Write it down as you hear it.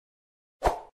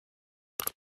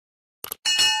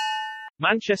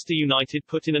Manchester United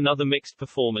put in another mixed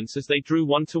performance as they drew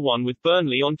 1-1 with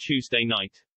Burnley on Tuesday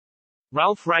night.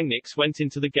 Ralf Rangnick went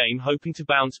into the game hoping to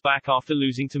bounce back after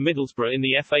losing to Middlesbrough in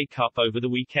the FA Cup over the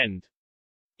weekend.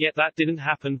 Yet that didn't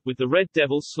happen, with the Red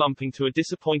Devils slumping to a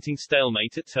disappointing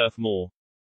stalemate at Turf Moor.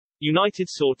 United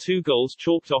saw 2 goals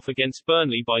chalked off against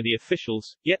Burnley by the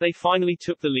officials, yet they finally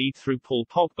took the lead through Paul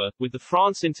Pogba, with the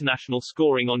France international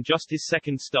scoring on just his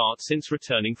second start since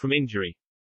returning from injury.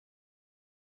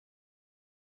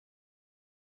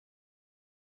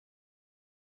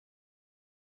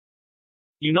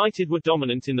 United were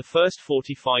dominant in the first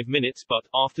 45 minutes but,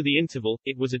 after the interval,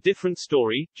 it was a different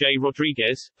story. Jay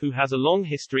Rodriguez, who has a long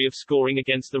history of scoring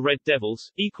against the Red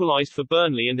Devils, equalised for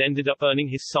Burnley and ended up earning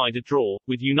his side a draw,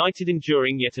 with United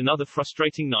enduring yet another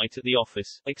frustrating night at the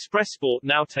office. Express Sport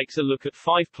now takes a look at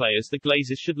 5 players the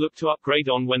Glazers should look to upgrade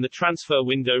on when the transfer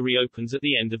window reopens at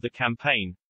the end of the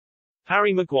campaign.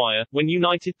 Harry Maguire. When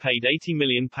United paid £80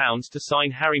 million to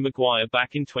sign Harry Maguire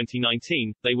back in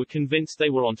 2019, they were convinced they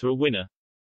were onto a winner.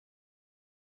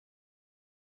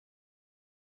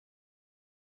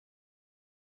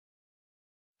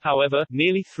 However,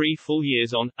 nearly 3 full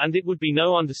years on, and it would be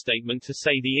no understatement to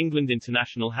say the England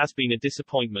international has been a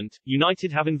disappointment,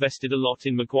 United have invested a lot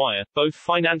in Maguire, both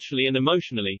financially and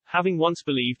emotionally, having once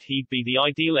believed he'd be the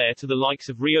ideal heir to the likes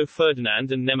of Rio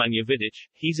Ferdinand and Nemanja Vidic.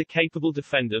 He's a capable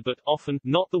defender but, often,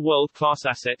 not the world-class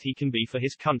asset he can be for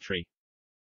his country.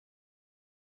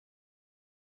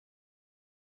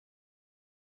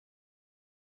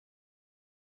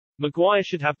 Maguire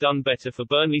should have done better for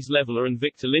Burnley's leveller, and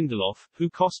Victor Lindelof,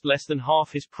 who cost less than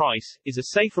half his price, is a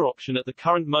safer option at the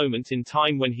current moment in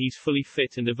time when he's fully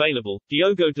fit and available.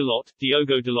 Diogo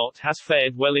Dalot has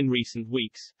fared well in recent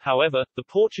weeks. However, the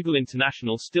Portugal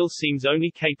international still seems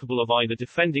only capable of either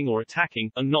defending or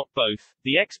attacking, and not both.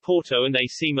 The ex-Porto and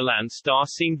AC Milan star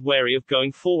seemed wary of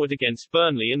going forward against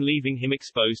Burnley and leaving him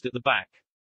exposed at the back.